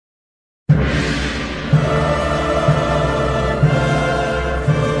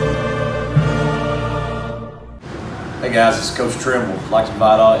Hey guys, it's Coach Trimble. I'd like to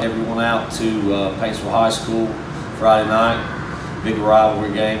invite everyone out to Paintsville High School Friday night. Big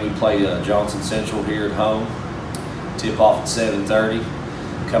rivalry game. We play Johnson Central here at home. Tip off at 7:30.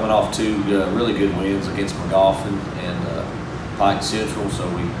 Coming off two really good wins against McGoffin and Pike Central, so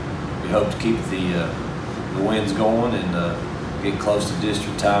we hope to keep the wins going and get close to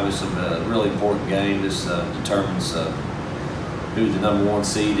district time. It's a really important game. This determines who the #1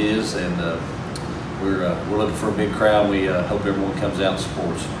 seed is, and we're looking for a big crowd. We hope everyone comes out and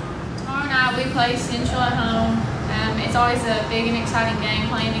supports. Tomorrow night we play Central at home. It's always a big and exciting game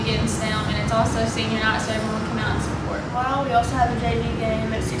playing against them, and it's also senior night, so everyone come out and support. Tomorrow we also have a JV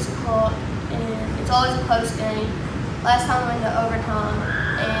game at 6 o'clock, and it's always a close game. Last time we went to overtime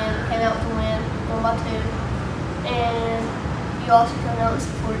and came out with a win, 1-2. And you also come out and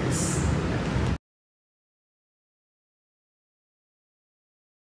support us.